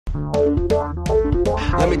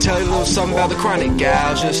Let me tell you a little something about the Chronic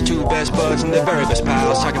Gals. Just two best buds and the very best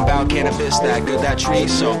pals. Talking about cannabis, that good, that tree.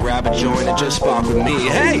 So grab a joint and just spark with me.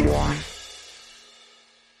 Hey!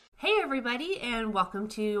 Hey everybody, and welcome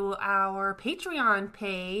to our Patreon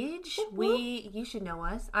page. You should know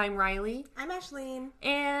us. I'm Riley. I'm Ashleen.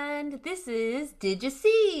 And this is Did Ya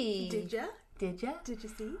See? Did ya? Did ya? Did you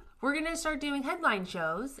see? We're going to start doing headline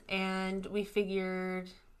shows, and we figured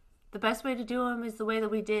the best way to do them is the way that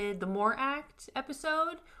we did the More Act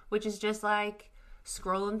episode, which is just like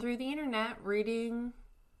scrolling through the internet, reading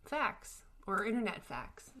facts, or internet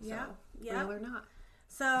facts. Yeah. So, real or not.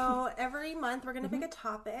 So every month we're going to pick a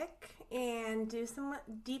topic and do some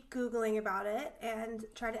deep Googling about it and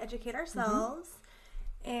try to educate ourselves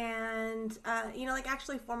and, like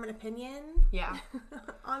actually form an opinion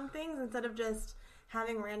on things instead of just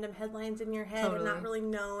having random headlines in your head and not really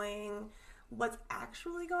knowing what's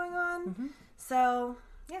actually going on. So,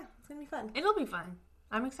 yeah, it's going to be fun. It'll be fun.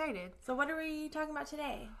 I'm excited. So what are we talking about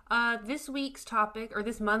today? This week's topic, or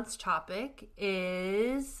this month's topic,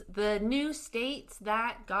 is the new states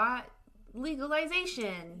that got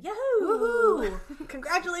legalization. Yahoo! Woohoo!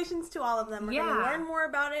 Congratulations to all of them. We're going to learn more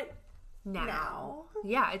about it now.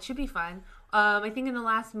 Yeah, it should be fun. I think in the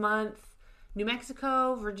last month, New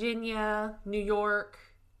Mexico, Virginia, New York,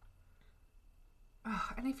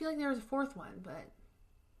 and I feel like there was a fourth one, but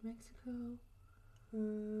Mexico,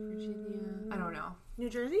 Virginia, I don't know. New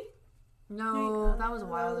Jersey? No, that was a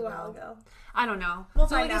while ago. I don't know.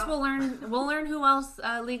 So I guess we'll learn who else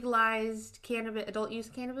legalized cannabis, adult use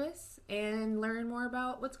cannabis, and learn more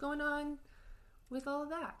about what's going on with all of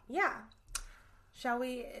that. Yeah. Shall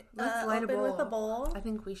we Let's light open a bowl. with a bowl? I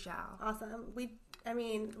think we shall. Awesome. We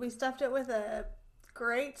stuffed it with a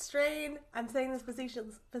great strain. I'm saying this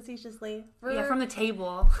facetiously. From the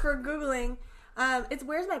table. For Googling. It's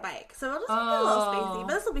Where's My Bike? So it'll just be a little spacey,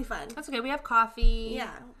 but this will be fun. That's okay. We have coffee.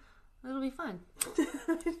 Yeah. It'll be fun.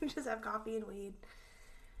 We just have coffee and weed.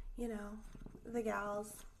 The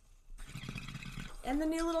gals. And the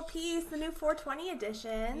new little piece, the new 420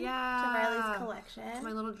 edition. Yeah. To Riley's collection. It's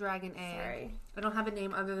my little dragon egg. Sorry. I don't have a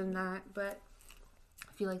name other than that, but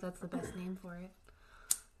I feel like that's the best name for it.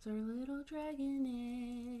 It's our little dragon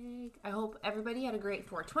egg. I hope everybody had a great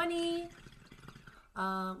 420.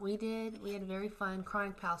 We did. We had a very fun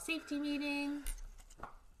Chronic Pal safety meeting.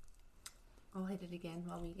 I'll hit it again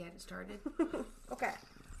while we get it started. Okay.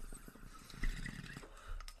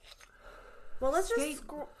 Well, let's just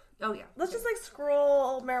scroll. Oh, yeah. Let's just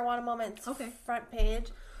scroll Marijuana Moment's front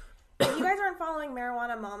page. If you guys aren't following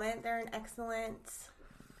Marijuana Moment, they're an excellent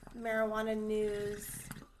marijuana news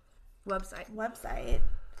website.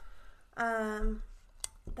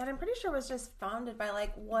 That I'm pretty sure was just founded by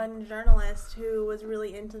one journalist who was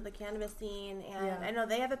really into the cannabis scene, and I know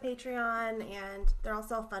they have a Patreon and they're all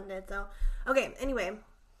self-funded. So, okay, anyway,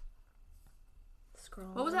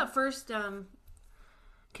 scroll. What was that first?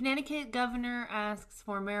 Connecticut governor asks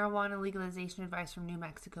for marijuana legalization advice from New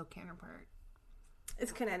Mexico counterpart.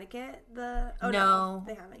 Is Connecticut the? Oh no,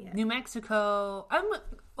 they haven't yet. New Mexico.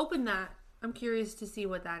 Open that. I'm curious to see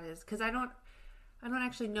what that is because I don't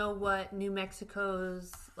actually know what New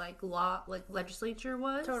Mexico's legislature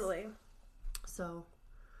was. Totally. So,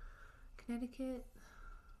 Connecticut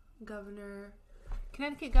Governor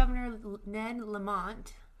Ned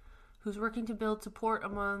Lamont, who's working to build support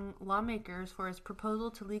among lawmakers for his proposal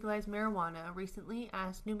to legalize marijuana, recently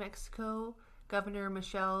asked New Mexico Governor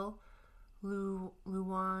Michelle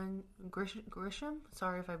Lujan Grisham,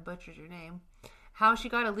 sorry if I butchered your name, how she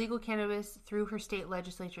got illegal cannabis through her state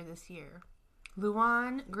legislature this year.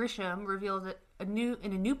 Lujan Grisham revealed in a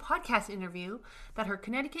new podcast interview that her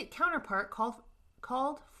Connecticut counterpart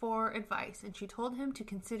called for advice, and she told him to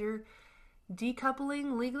consider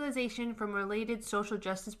decoupling legalization from related social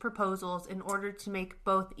justice proposals in order to make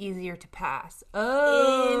both easier to pass.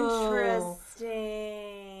 Oh,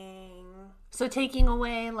 interesting. So taking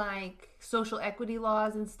away social equity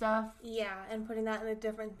laws and stuff. Yeah, and putting that in a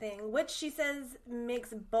different thing, which she says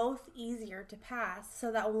makes both easier to pass,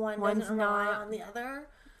 so that one doesn't rely on the other.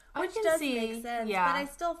 Which does make sense, but I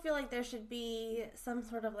still feel like there should be some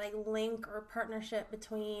sort of link or partnership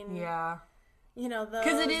between. Yeah.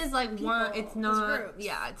 Because it is one. It's not.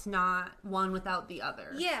 Yeah, it's not one without the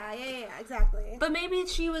other. Yeah, exactly. But maybe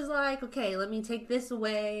she was like, okay, let me take this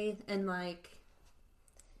away and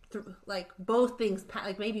both things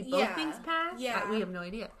pass. Maybe both things pass. Yeah, we have no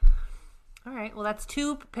idea. All right. Well, that's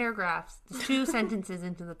 2 paragraphs, 2 sentences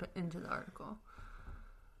into the article.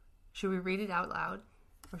 Should we read it out loud,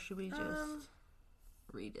 or should we just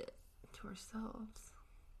read it to ourselves?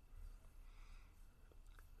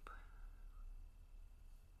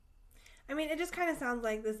 I mean, it just kind of sounds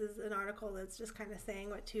like this is an article that's just kind of saying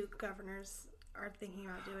what 2 governors are thinking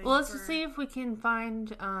about doing. Well, let's just see if we can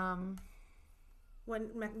find.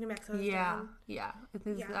 When New Mexico is Yeah, down. yeah. It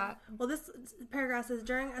is that. Well, this paragraph says,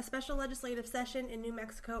 during a special legislative session in New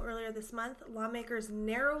Mexico earlier this month, lawmakers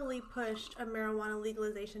narrowly pushed a marijuana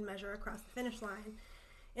legalization measure across the finish line.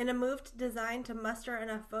 In a move designed to muster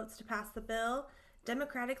enough votes to pass the bill,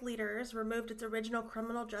 Democratic leaders removed its original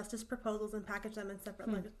criminal justice proposals and packaged them in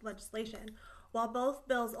separate legislation. While both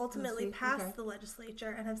bills ultimately passed the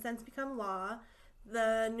legislature and have since become law,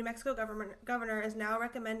 the New Mexico governor is now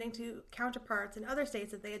recommending to counterparts in other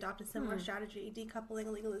states that they adopt a similar strategy,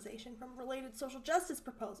 decoupling legalization from related social justice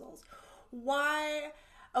proposals. Why?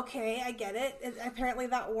 Okay, I get it. Apparently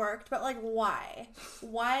that worked, but like, why?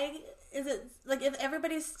 Why is it like if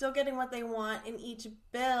everybody's still getting what they want in each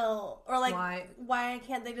bill, or like why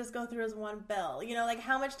can't they just go through as one bill? You know, like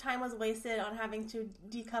how much time was wasted on having to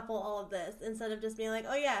decouple all of this instead of just being like,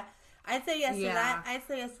 oh yeah, I'd say yes to that. I'd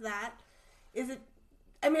say yes to that. Is it?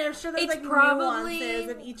 I mean, I'm sure there's like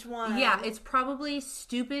nuances of each one. Yeah, it's probably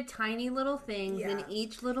stupid, tiny little things in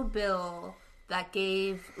each little bill that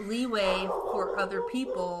gave leeway for other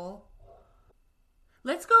people.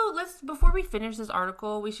 Before we finish this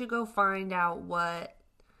article, we should go find out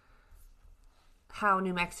how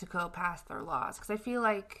New Mexico passed their laws. Because I feel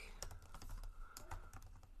like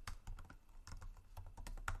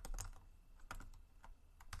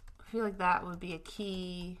that would be a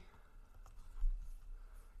key.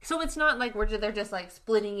 So it's not like they're just like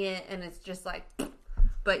splitting it and it's just like,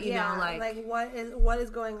 but you know, like what is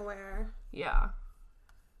going where? Yeah.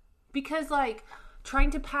 Because like trying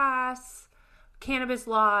to pass cannabis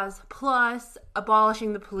laws plus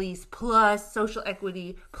abolishing the police plus social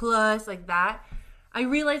equity plus like that, I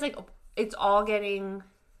realize like it's all getting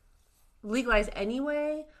legalized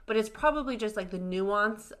anyway, but it's probably just like the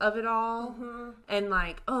nuance of it all. And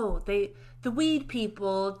like, the weed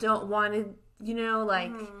people don't want to, you know,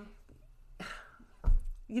 like,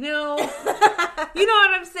 you know, you know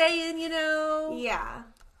what I'm saying, you know? Yeah.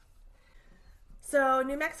 So,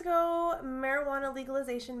 New Mexico marijuana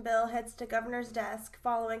legalization bill heads to governor's desk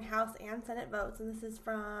following House and Senate votes, and this is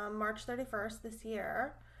from March 31st this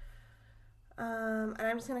year. And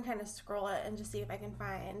I'm just going to kind of scroll it and just see if I can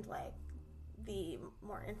find, like, the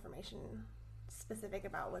more information specific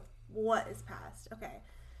about what is passed. Okay.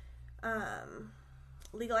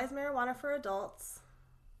 Legalize marijuana for adults.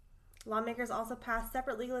 Lawmakers also passed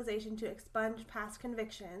separate legalization to expunge past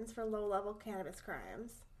convictions for low-level cannabis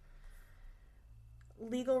crimes.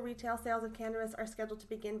 Legal retail sales of cannabis are scheduled to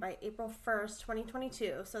begin by April 1st,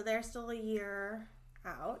 2022. So they're still a year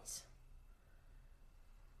out.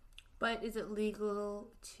 But is it legal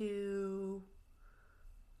to,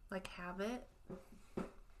 like, have it?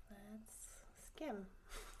 Let's skim.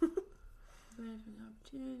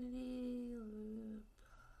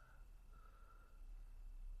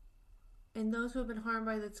 And those who have been harmed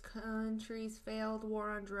by this country's failed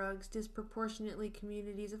war on drugs, disproportionately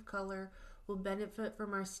communities of color, will benefit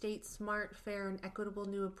from our state's smart, fair, and equitable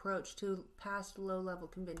new approach to past low-level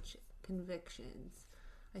convictions.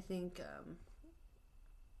 I think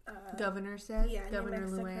governor said. Yeah, Governor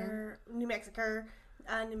Lujan. New Mexico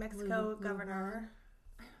governor.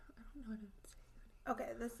 I don't know what to say.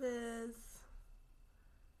 Okay, this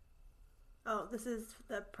is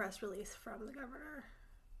the press release from the governor.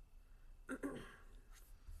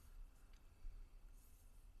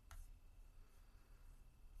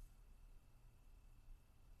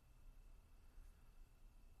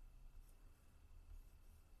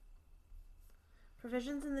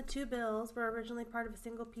 Provisions in the 2 bills were originally part of a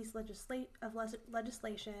single piece of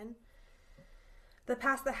legislation that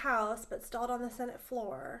passed the House but stalled on the Senate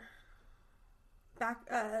floor.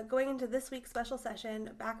 Going into this week's special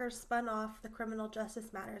session, backers spun off the criminal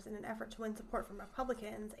justice matters in an effort to win support from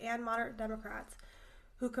Republicans and moderate Democrats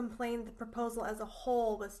who complained the proposal as a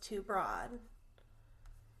whole was too broad.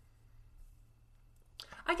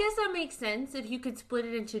 I guess that makes sense. If you could split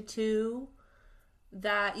it into 2,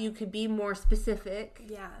 that you could be more specific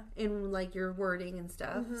in like your wording and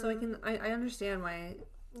stuff. So I understand why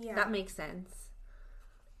that makes sense.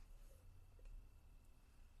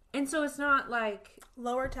 And so it's not like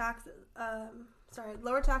lower taxes and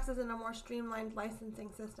a more streamlined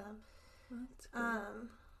licensing system. That's good.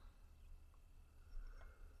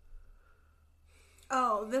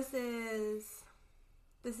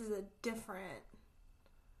 This is a different.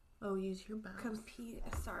 Use your mouse.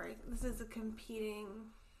 This is a competing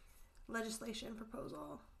legislation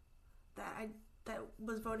proposal that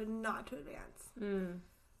was voted not to advance.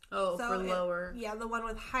 Oh, for lower. Yeah, the one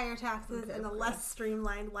with higher taxes Okay, and a okay. less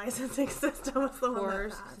streamlined licensing system was the Of one that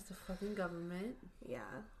course, passed. it's the fucking government. Yeah.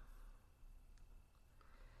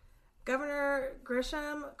 Governor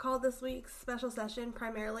Grisham called this week's special session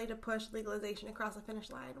primarily to push legalization across the finish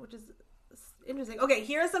line, which is interesting. Okay,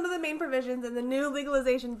 here are some of the main provisions in the new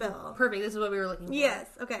legalization bill. Perfect. This is what we were looking for. Yes,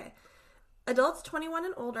 okay. Adults 21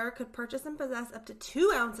 and older could purchase and possess up to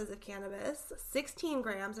 2 ounces of cannabis, 16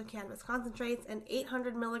 grams of cannabis concentrates, and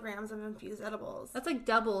 800 milligrams of infused edibles. That's like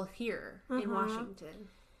double here in Washington.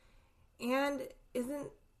 And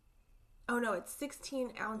it's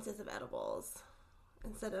 16 ounces of edibles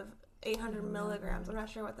instead of 800 milligrams. I'm not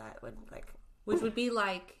sure what that would like. Which would be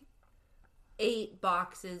like 8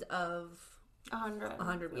 boxes of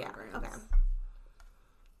 100 milligrams. Yeah, okay.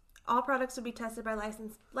 All products would be tested by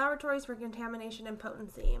licensed laboratories for contamination and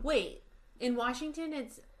potency. Wait, in Washington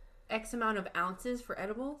it's X amount of ounces for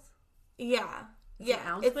edibles? Yeah. An Yeah.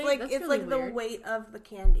 ounce It's weight? like That's it's really like weird. the weight of the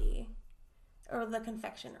candy or the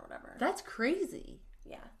confection or whatever. That's crazy.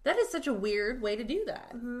 Yeah. That is such a weird way to do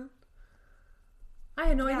that. Mm-hmm. I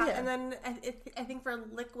had no Yeah, idea. and then I think for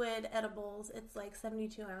liquid edibles, it's like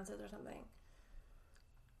 72 ounces or something.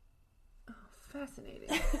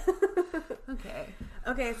 Fascinating. Okay.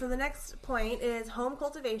 Okay, so the next point is home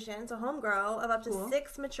cultivation. So home grow of up to Cool.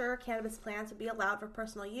 6 mature cannabis plants would be allowed for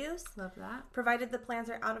personal use, Love that. provided the plants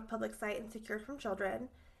are out of public sight and secured from children.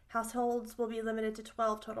 Households will be limited to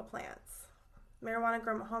 12 total plants. Marijuana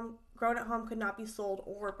grown at home could not be sold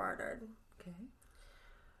or bartered. Okay.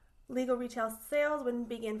 Legal retail sales wouldn't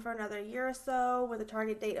begin for another year or so, with a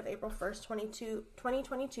target date of April 1st,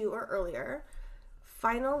 2022 or earlier.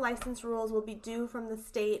 Final license rules will be due from the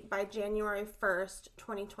state by January 1st,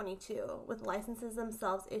 2022, with licenses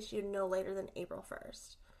themselves issued no later than April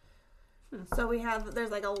 1st. So there's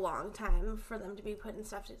like a long time for them to be putting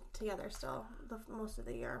stuff together still, most of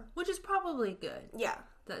the year. Which is probably good Yeah.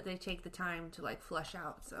 that they take the time to like flush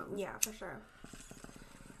out some. Yeah, for sure.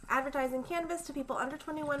 Advertising cannabis to people under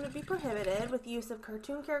 21 would be prohibited, with use of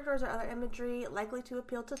cartoon characters or other imagery likely to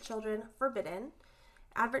appeal to children forbidden.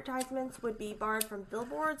 Advertisements would be barred from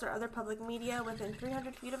billboards or other public media within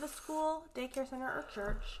 300 feet of a school, daycare center, or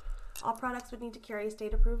church. All products would need to carry a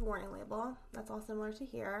state-approved warning label. That's all similar to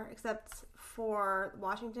here, except for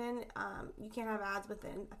Washington, you can't have ads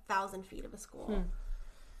within 1,000 feet of a school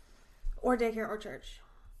or daycare or church.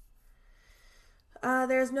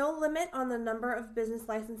 There is no limit on the number of business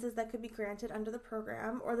licenses that could be granted under the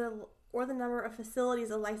program, or the number of facilities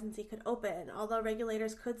a licensee could open, although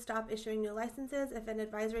regulators could stop issuing new licenses if an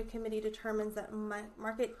advisory committee determines that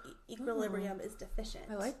market equilibrium is deficient.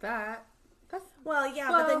 I like that.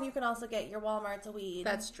 But then you can also get your Walmarts of weed.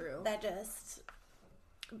 That's true. That just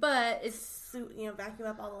But it's vacuum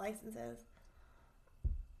up all the licenses.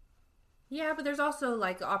 yeah, but there's also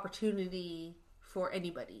like opportunity for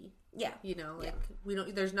anybody. Yeah. We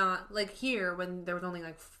don't. There's not like here when there was only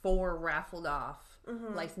like 4 raffled off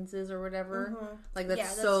licenses or whatever. Like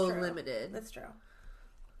that's so true. limited. That's true.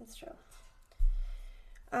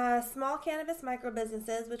 Small cannabis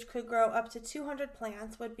micro-businesses, which could grow up to 200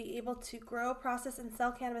 plants, would be able to grow, process, and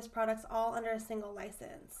sell cannabis products all under a single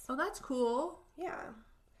license. Oh, that's cool. Yeah.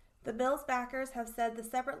 The bill's backers have said the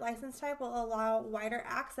separate license type will allow wider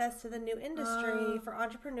access to the new industry for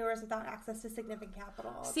entrepreneurs without access to significant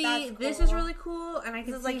capital. See, That's this cool. is really cool, and I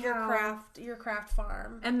can This is see like how your craft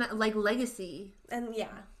farm. and like legacy. And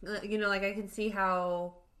yeah. Like I can see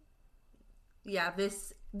how. Yeah,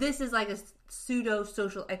 this is like a pseudo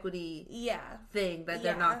social equity thing that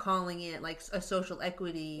they're not calling it like a social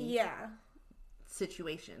equity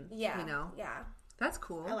situation. Yeah. Yeah. That's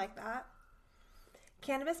cool. I like that.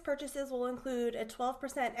 Cannabis purchases will include a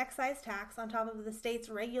 12% excise tax on top of the state's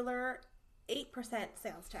regular 8%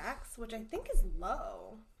 sales tax, which I think is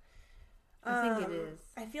low. I think it is.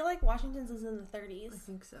 I feel like Washington's is in the 30s. I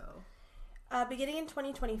think so. Beginning in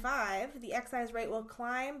 2025, the excise rate will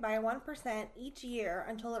climb by 1% each year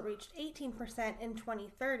until it reached 18% in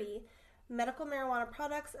 2030. Medical marijuana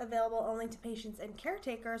products available only to patients and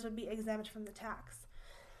caretakers would be exempt from the tax.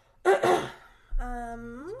 Okay.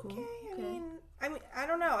 I mean, I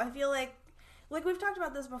don't know. I feel like we've talked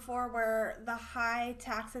about this before, where the high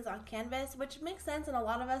taxes on cannabis, which makes sense, and a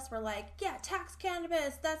lot of us were like, yeah, tax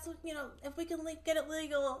cannabis. That's, if we can get it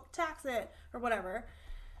legal, tax it, or whatever.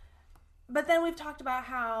 But then we've talked about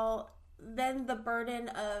how then the burden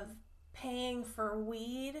of paying for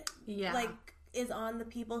weed, is on the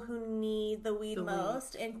people who need the weed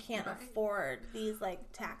most and can't afford these,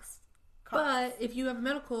 tax costs. But if you have a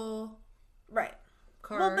medical Right.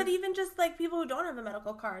 card. Well, but even just people who don't have a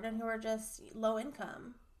medical card and who are just low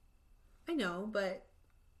income. I know, but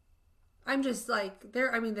I'm just like,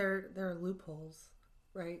 there are loopholes,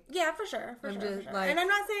 right? Yeah, for sure. For sure. And I'm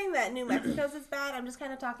not saying that New Mexico's is bad. I'm just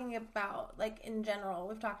kind of talking about, like, in general.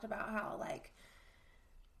 We've talked about how, like,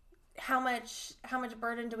 how much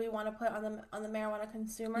burden do we want to put on the marijuana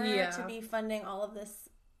consumer to be funding all of this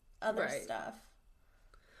other stuff.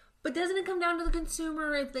 But doesn't it come down to the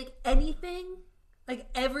consumer? It's like anything, like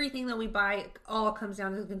everything that we buy, all comes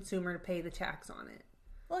down to the consumer to pay the tax on it.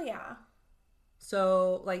 Well, yeah.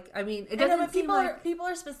 So, like, I mean, it doesn't seem like people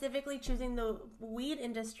are specifically choosing the weed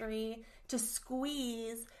industry to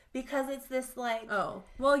squeeze because it's this, like, oh,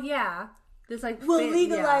 well, yeah, this, like, we'll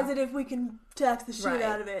legalize it if we can tax the shit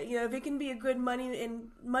out of it. You know, if it can be a good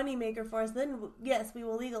money maker for us, then yes, we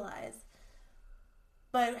will legalize.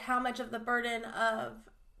 But how much of the burden of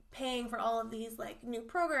paying for all of these, like, new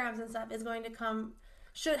programs and stuff is going to come,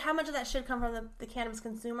 how much of that should come from the cannabis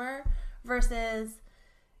consumer versus,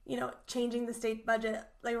 you know, changing the state budget,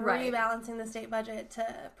 like rebalancing the state budget to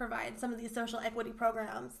provide some of these social equity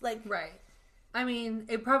programs, like, right. I mean,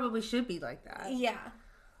 it probably should be like that. Yeah.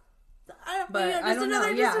 I don't know.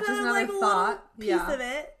 Yeah, just another like, thought. Piece of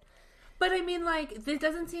it. But I mean, like, it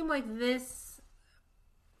doesn't seem like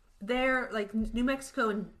they're, like, New Mexico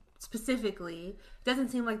and specifically, doesn't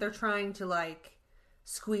seem like they're trying to, like,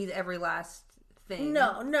 squeeze every last thing.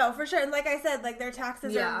 No, for sure. And like I said, like, their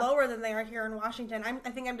taxes are lower than they are here in Washington.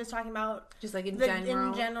 I think I'm just talking about just, like, in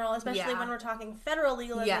general, especially when we're talking federal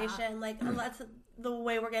legalization. Like, that's the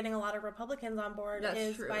way we're getting a lot of Republicans on board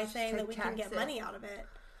by saying that we can get money out of it.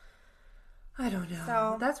 I don't know.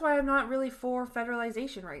 So that's why I'm not really for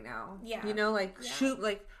federalization right now. Yeah. You know, like,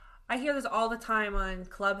 I hear this all the time on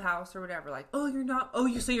Clubhouse or whatever, like, so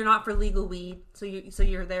you're not for legal weed, so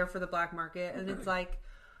you're there for the black market, and it's like,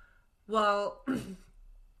 well,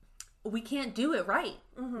 we can't do it right.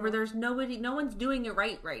 Where there's no one's doing it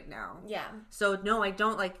right now. Yeah. So no, I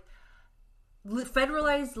don't like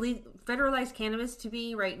federalized cannabis to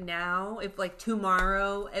me right now. If, like,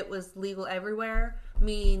 tomorrow it was legal everywhere,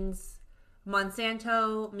 means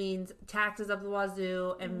Monsanto, means taxes up the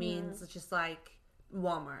wazoo, and means just, like,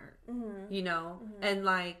 Walmart, you know, and,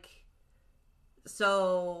 like,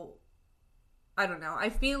 so I don't know. I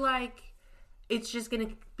feel like it's just gonna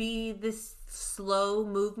be this slow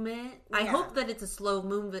movement. I hope that it's a slow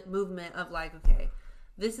movement of, like, okay,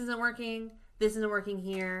 this isn't working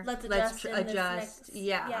here. Let's adjust.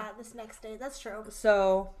 This next day. That's true.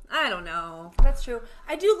 So I don't know. That's true.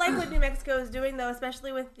 I do like what New Mexico is doing, though,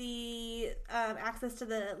 especially with the access to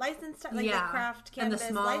the license type, like the craft cannabis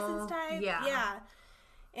license type. Yeah,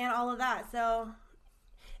 and all of that. So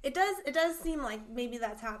it does seem like maybe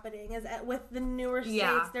that's happening. Is with the newer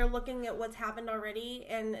states, they're looking at what's happened already,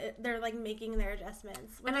 and they're, like, making their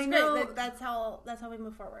adjustments. Which is great. That's how we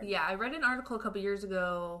move forward. Yeah, I read an article a couple years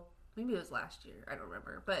ago. Maybe it was last year. I don't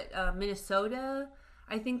remember. But Minnesota,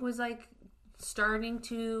 I think, was, like, starting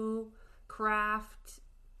to craft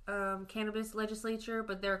cannabis legislature,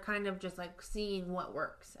 but they're kind of just, like, seeing what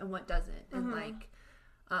works and what doesn't, and like,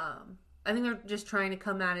 I think they're just trying to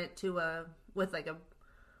come at it with a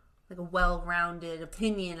well-rounded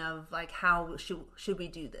opinion of, like, how should we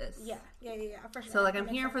do this? Yeah, for sure. So, like, I'm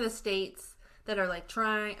here for the states that are, like,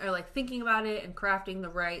 thinking about it and crafting the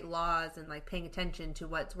right laws and, like, paying attention to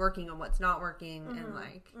what's working and what's not working, and,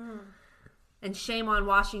 like, and shame on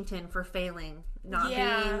Washington for failing, not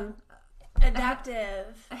being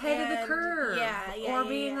adaptive, ahead of the curve, or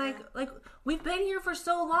being like we've been here for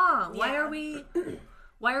so long. Why are we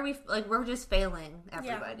like, we're just failing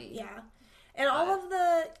everybody? Yeah. And all of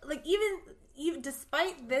the, like, even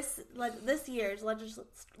despite this, like, this year's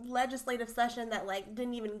legislative session that, like,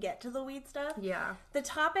 didn't even get to the weed stuff. Yeah. The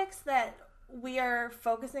topics that we are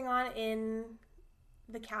focusing on in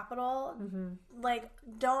the Capitol, like,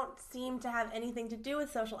 don't seem to have anything to do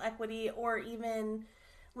with social equity or even,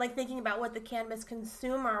 like, thinking about what the cannabis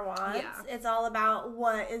consumer wants. Yeah. It's all about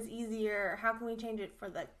what is easier. How can we change it for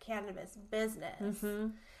the cannabis business?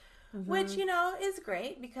 Which, you know, is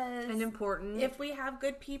great because and important. If we have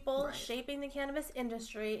good people shaping the cannabis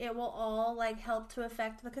industry, it will all, like, help to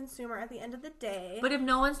affect the consumer at the end of the day. But if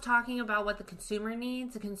no one's talking about what the consumer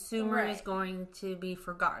needs, the consumer is going to be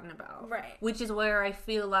forgotten about. Right. Which is where I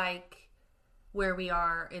feel like where we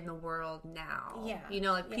are in the world now. Yeah. You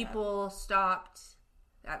know, like, people stopped.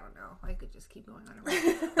 I don't know. I could just keep going on.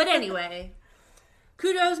 But anyway.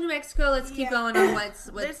 Kudos, New Mexico. Let's keep going on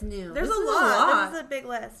what's new. There's a lot. This is a big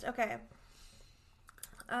list. Okay.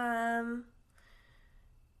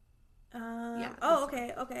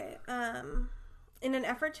 Okay. In an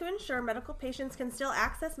effort to ensure medical patients can still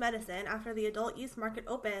access medicine after the adult use market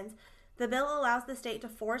opens, the bill allows the state to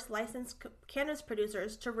force licensed cannabis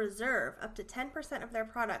producers to reserve up to 10% of their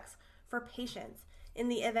products for patients in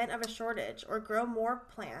the event of a shortage or grow more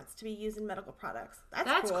plants to be used in medical products.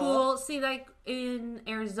 That's cool. See, like in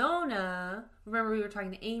Arizona, remember we were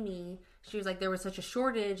talking to Amy. She was like, there was such a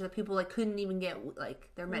shortage that people like couldn't even get like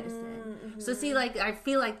their medicine. Mm-hmm. So see, like I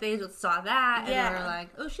feel like they saw that and they were like,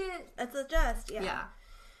 oh shit, let's adjust. Yeah.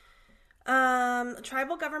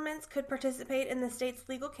 Tribal governments could participate in the state's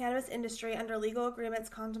legal cannabis industry under legal agreements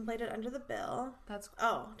contemplated under the bill. That's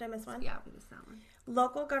did I miss one? Yeah, we missed that one.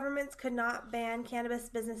 Local governments could not ban cannabis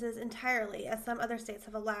businesses entirely, as some other states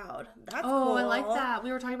have allowed. That's cool. Oh, I like that.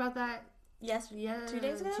 We were talking about that. Yeah, 2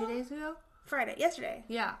 days ago. 2 days ago. Yesterday.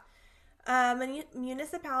 Yeah.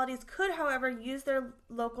 Municipalities could, however, use their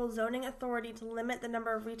local zoning authority to limit the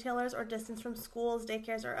number of retailers or distance from schools,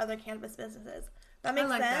 daycares, or other cannabis businesses. That makes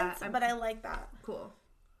sense, but I like that. Cool.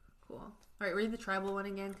 All right, read the tribal one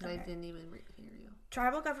again, because I didn't even hear you.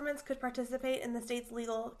 Tribal governments could participate in the state's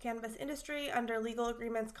legal cannabis industry under legal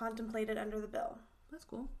agreements contemplated under the bill. That's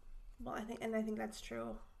cool. Well, I think that's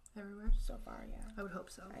true everywhere so far. Yeah, I would hope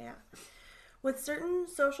so. Yeah. With certain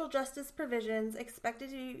social justice provisions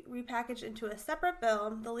expected to be repackaged into a separate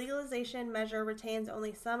bill, the legalization measure retains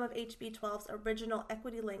only some of HB 12's original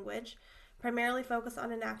equity language, primarily focused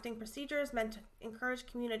on enacting procedures meant to encourage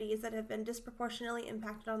communities that have been disproportionately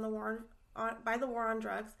impacted by the war on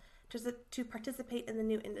drugs to participate in the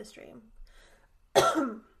new industry.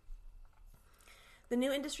 The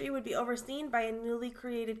new industry would be overseen by a newly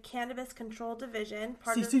created Cannabis Control Division,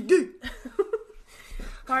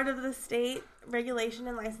 part of the state regulation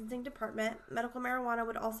and licensing department. Medical marijuana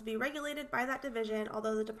would also be regulated by that division,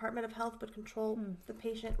 although the Department of Health would control the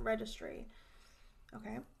patient registry.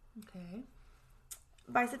 Okay.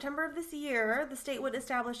 By September of this year, the state would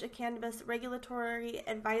establish a Cannabis Regulatory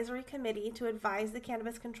Advisory Committee to advise the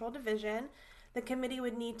Cannabis Control Division. The committee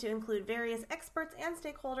would need to include various experts and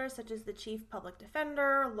stakeholders such as the chief public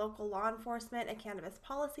defender, local law enforcement, a cannabis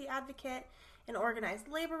policy advocate, an organized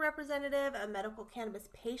labor representative, a medical cannabis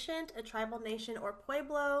patient, a tribal nation or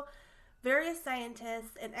pueblo, various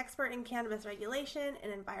scientists, an expert in cannabis regulation,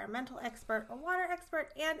 an environmental expert, a water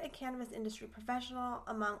expert, and a cannabis industry professional,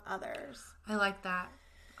 among others. I like that.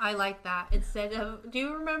 Instead of, do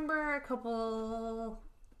you remember a couple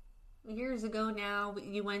years ago now,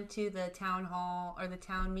 you went to the town hall or the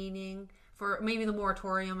town meeting for maybe the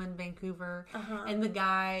moratorium in Vancouver, and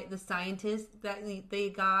the scientist that they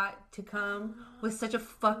got to come was such a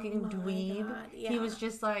fucking dweeb. Yeah. He was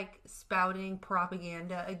just like spouting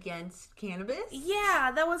propaganda against cannabis.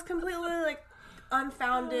 Yeah, that was completely like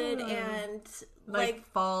unfounded and like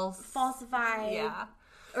falsified. Yeah.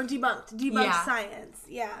 Or debunked science.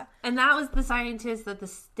 Yeah. And that was the scientist that the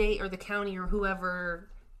state or the county or whoever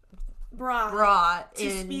brought to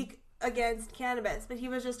speak against cannabis, but he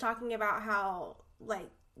was just talking about how like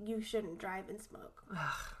you shouldn't drive and smoke.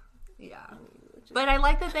 Yeah. But I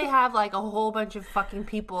like that they have like a whole bunch of fucking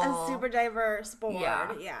people. A super diverse board.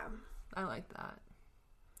 Yeah. I like that.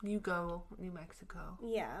 You go, New Mexico.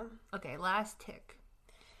 Yeah. Okay, last tick.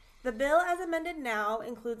 The bill as amended now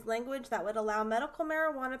includes language that would allow medical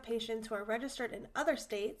marijuana patients who are registered in other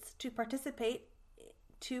states to participate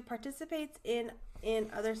in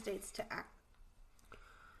other states to act.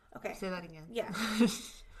 Okay. Say that again. Yeah.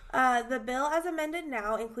 The bill as amended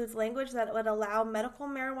now includes language that would allow medical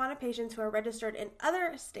marijuana patients who are registered in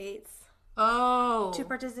other states to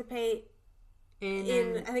participate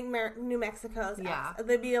in I think New Mexico's. Yeah.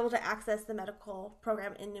 They'd be able to access the medical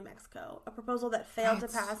program in New Mexico. A proposal that failed to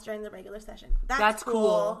pass during the regular session. That's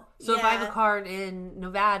cool. So if I have a card in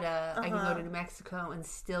Nevada, I can go to New Mexico and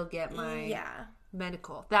still get my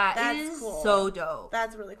medical. That's cool. So dope.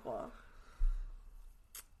 That's really cool.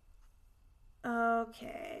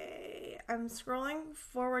 Okay, I'm scrolling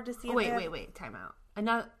forward to see. Wait! Time out.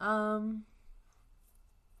 Another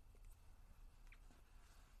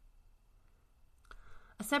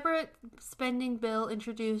a separate spending bill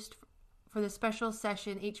introduced for the special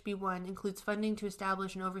session HB1 includes funding to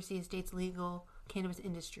establish and oversee a state's legal cannabis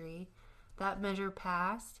industry. That measure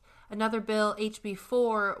passed. Another bill,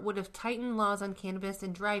 HB4, would have tightened laws on cannabis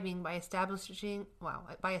and driving by establishing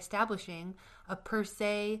a per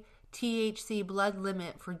se THC blood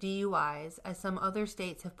limit for DUIs, as some other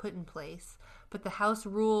states have put in place. But the House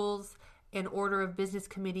Rules and Order of Business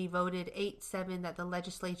Committee voted 8-7 that the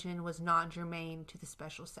legislation was not germane to the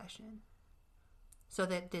special session. So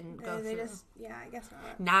that didn't go through. I guess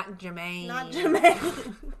not. Not germane. Not germane.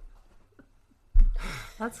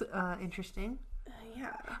 That's interesting.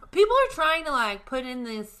 Yeah. People are trying to like put in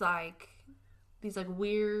these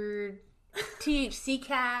weird THC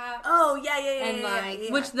caps. Oh,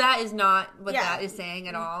 which that is not what that is saying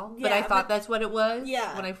at all. But I thought that's what it was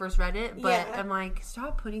when I first read it. But I'm like,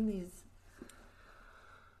 stop putting these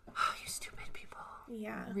You stupid people.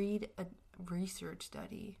 Yeah. Read a research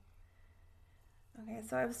study. Okay,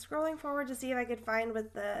 so I was scrolling forward to see if I could find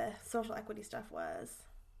what the social equity stuff was.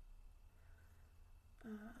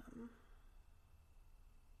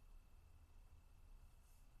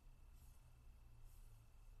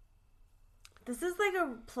 This is like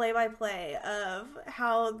a play-by-play of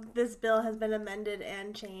how this bill has been amended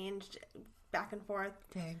and changed back and forth.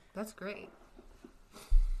 Dang, that's great.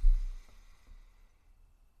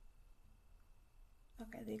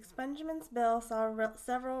 Okay, the expungements bill saw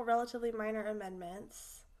several relatively minor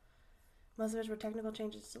amendments, most of which were technical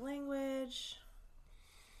changes to language.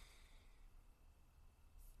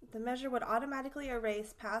 The measure would automatically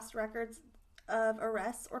erase past records of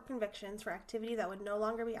arrests or convictions for activity that would no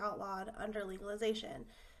longer be outlawed under legalization.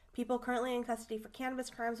 People currently in custody for cannabis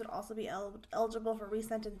crimes would also be eligible for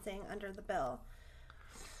resentencing under the bill.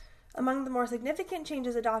 Among the more significant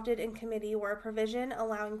changes adopted in committee were a provision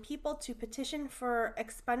allowing people to petition for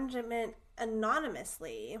expungement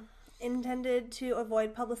anonymously, intended to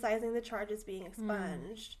avoid publicizing the charges being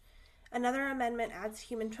expunged. Another amendment adds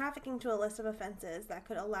human trafficking to a list of offenses that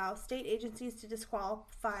could allow state agencies to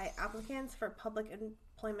disqualify applicants for public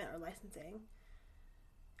employment or licensing.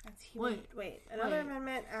 Another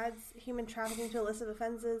amendment adds human trafficking to a list of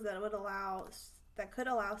offenses that could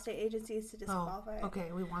allow state agencies to disqualify. Oh,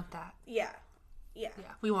 okay, we want that. Yeah.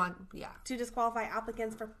 To disqualify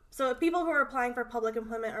applicants so people who are applying for public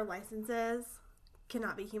employment or licenses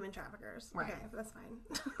cannot be human traffickers. Right. Okay, that's fine.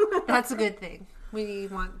 That's a good thing. We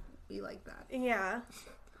like that. Yeah.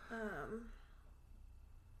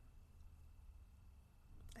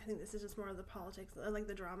 I think this is just more of the politics, like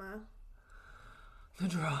the drama. The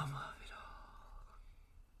drama of it all.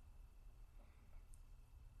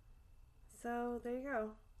 So, there you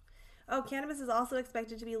go. Oh, cannabis is also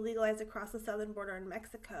expected to be legalized across the southern border in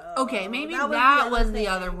Mexico. Okay, maybe that was the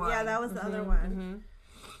other one. Yeah, that was the other one. Mm-hmm.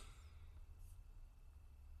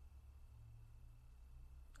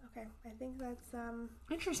 Okay, I think that's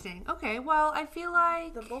interesting. Okay, well, I feel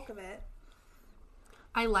like the bulk of it.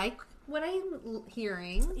 I like what I'm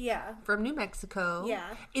hearing. Yeah. From New Mexico.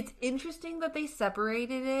 Yeah. It's interesting that they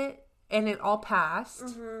separated it and it all passed.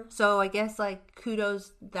 Mm-hmm. So I guess like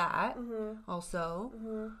kudos that also.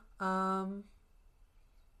 Mm-hmm.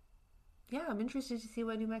 Yeah, I'm interested to see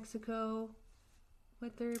what New Mexico,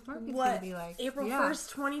 what their market's going to be like. April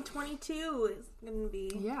 1st, 2022 is going to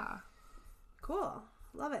be. Yeah. Cool.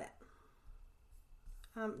 Love it.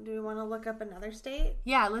 Do we want to look up another state?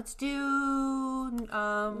 Yeah, let's do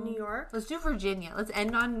New York. Let's do Virginia. Let's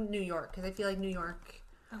end on New York because I feel like New York.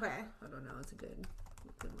 Okay. I don't know. It's a good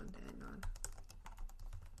one to end on.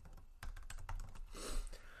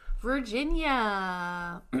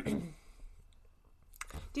 Virginia.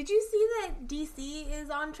 Did you see that DC is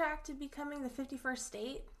on track to becoming the 51st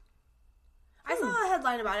state? I saw a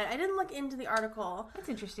headline about it. I didn't look into the article. That's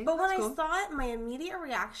interesting. But when I saw it, my immediate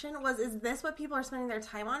reaction was, is this what people are spending their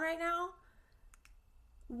time on right now?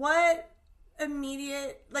 What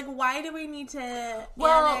immediate... Like, why do we need to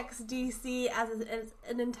annex DC as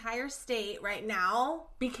an entire state right now?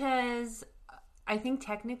 Because I think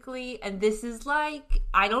technically, and this is like...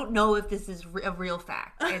 I don't know if this is a real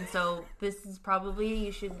fact. And so this is probably...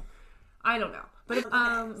 You should... I don't know. But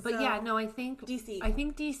I think DC. I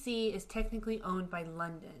think DC is technically owned by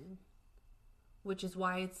London, which is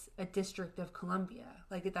why it's a District of Columbia.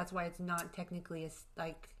 Like that's why it's not technically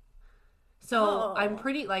So I'm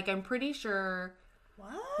pretty sure.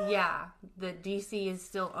 What? Yeah, that DC is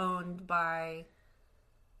still owned by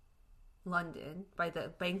London, by the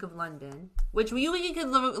Bank of London, which we could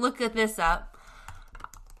look at this up.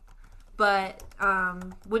 But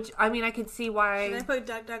which I mean, I could see why. Should I put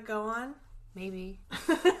DuckDuckGo on? Maybe.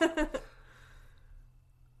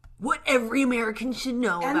 What every American should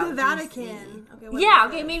know and about the Vatican. DC.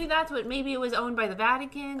 Okay, maybe it was owned by the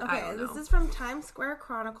Vatican. Okay, I don't know. This is from Times Square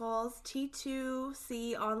Chronicles,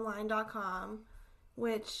 T2Conline.com,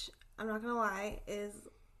 which I'm not gonna lie it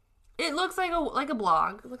looks like a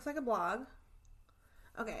blog. It looks like a blog.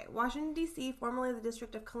 Okay, Washington D.C., formerly the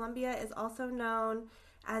District of Columbia, is also known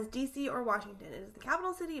as D.C. or Washington. It is the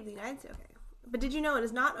capital city of the United States. Okay. But did you know it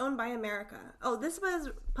is not owned by America? Oh, this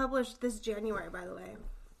was published this January, by the way.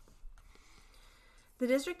 The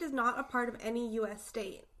district is not a part of any U.S.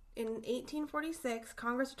 state. In 1846,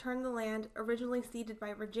 Congress returned the land originally ceded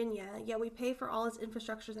by Virginia, yet we pay for all its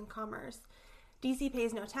infrastructures and commerce. D.C.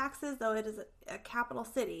 pays no taxes, though it is a capital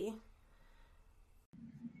city.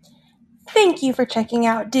 Thank you for checking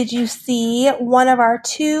out Did You See, one of our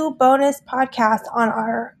 2 bonus podcasts on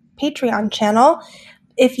our Patreon channel.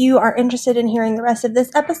 If you are interested in hearing the rest of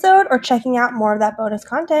this episode or checking out more of that bonus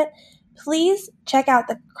content, please check out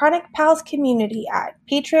the Chronic Pals community at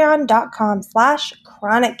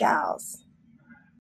patreon.com/chronicgals.